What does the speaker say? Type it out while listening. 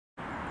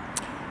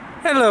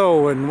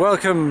Hello and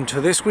welcome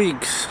to this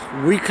week's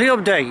weekly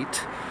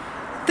update.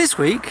 This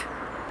week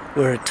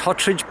we're at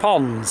Totteridge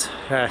Ponds.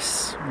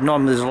 Yes,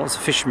 normally there's lots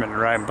of fishermen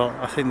around, but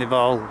I think they've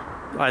all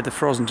either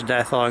frozen to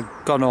death or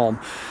gone home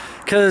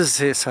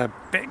because it's a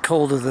bit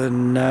colder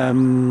than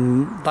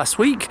last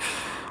week.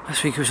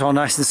 Last week it was all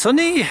nice and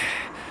sunny.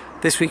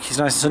 This week is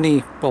nice and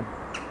sunny, well,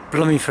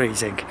 blooming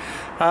freezing.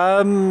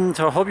 So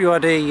I hope you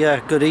had a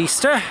good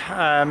Easter.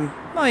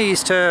 My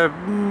Easter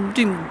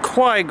didn't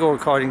quite go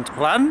according to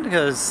plan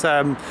because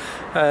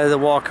the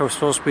walk I was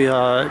supposed to be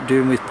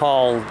doing with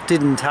Paul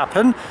didn't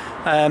happen.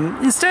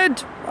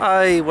 Instead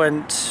I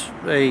went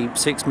a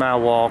 6-mile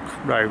walk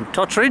round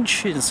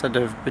Totteridge instead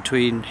of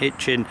between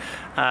Hitchin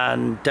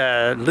and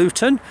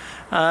Luton,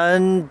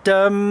 and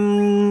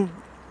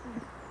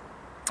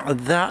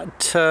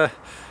that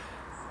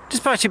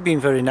despite it being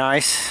very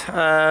nice,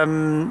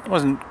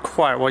 wasn't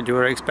quite what you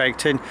were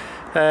expecting,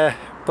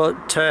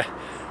 but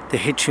the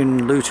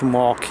Hitchin-Luton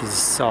walk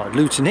is, or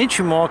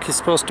Luton-Hitchin walk is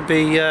supposed to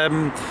be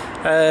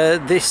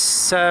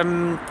this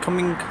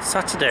coming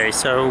Saturday,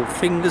 so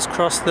fingers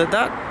crossed that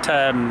that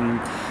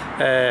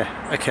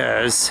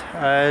occurs,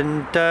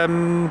 and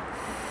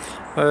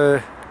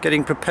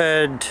getting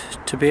prepared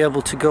to be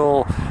able to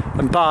go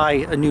and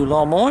buy a new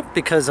lawnmower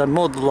because I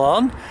mowed the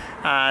lawn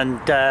and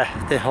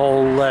the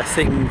whole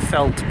thing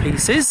fell to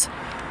pieces.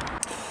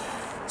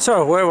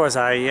 So where was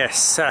I?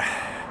 Yes,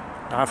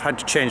 I've had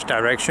to change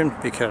direction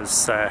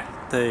because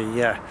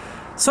the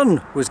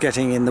sun was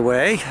getting in the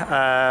way,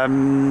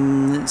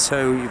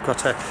 so you've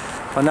got a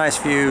nice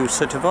view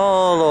sort of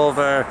all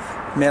over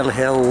Mill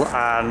Hill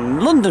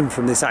and London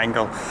from this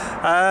angle.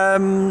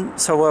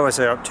 So where was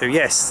I up to?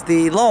 Yes,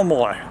 the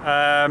lawnmower.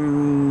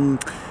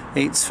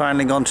 It's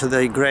finally gone to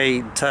the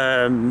great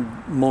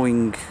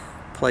mowing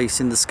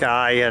place in the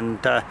sky, and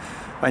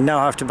I now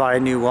have to buy a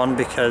new one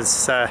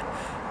because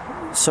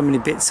so many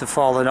bits have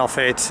fallen off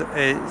it.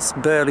 It's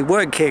barely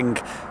working.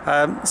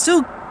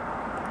 Still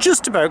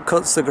just about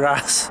cuts the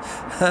grass,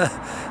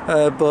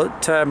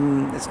 but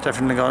it's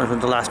definitely not going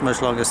to last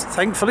much longer.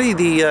 Thankfully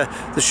the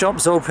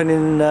shop's open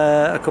in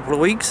a couple of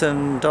weeks,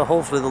 and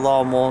hopefully the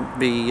lawn won't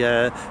be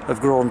have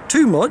grown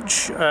too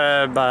much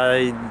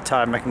by the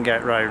time I can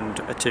get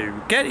round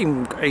to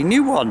getting a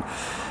new one.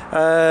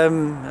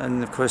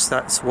 And of course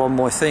that's one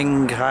more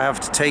thing I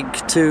have to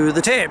take to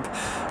the tip,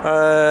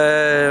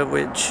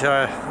 which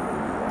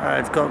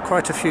I've got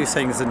quite a few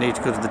things that need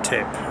to go to the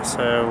tip,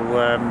 so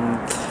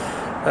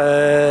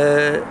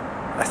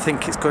I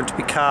think it's going to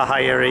be car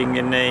hiring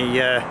in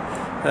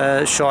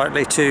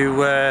shortly to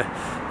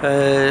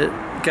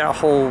get a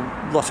whole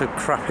lot of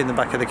crap in the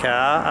back of the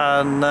car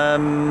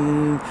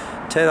and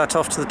take that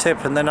off to the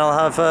tip, and then I'll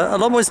have a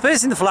lot more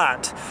space in the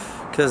flat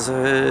because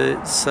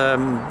it's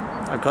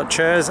I've got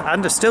chairs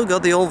and I've still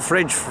got the old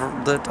fridge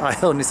that I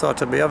only thought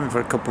I'd be having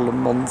for a couple of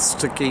months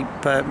to keep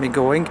me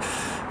going.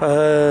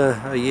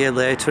 A year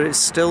later it's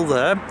still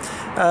there.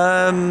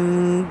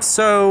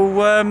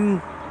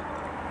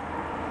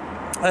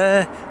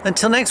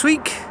 Until next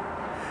week,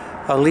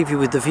 I'll leave you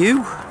with the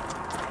view,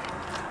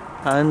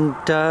 and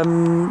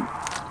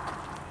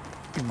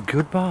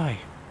goodbye.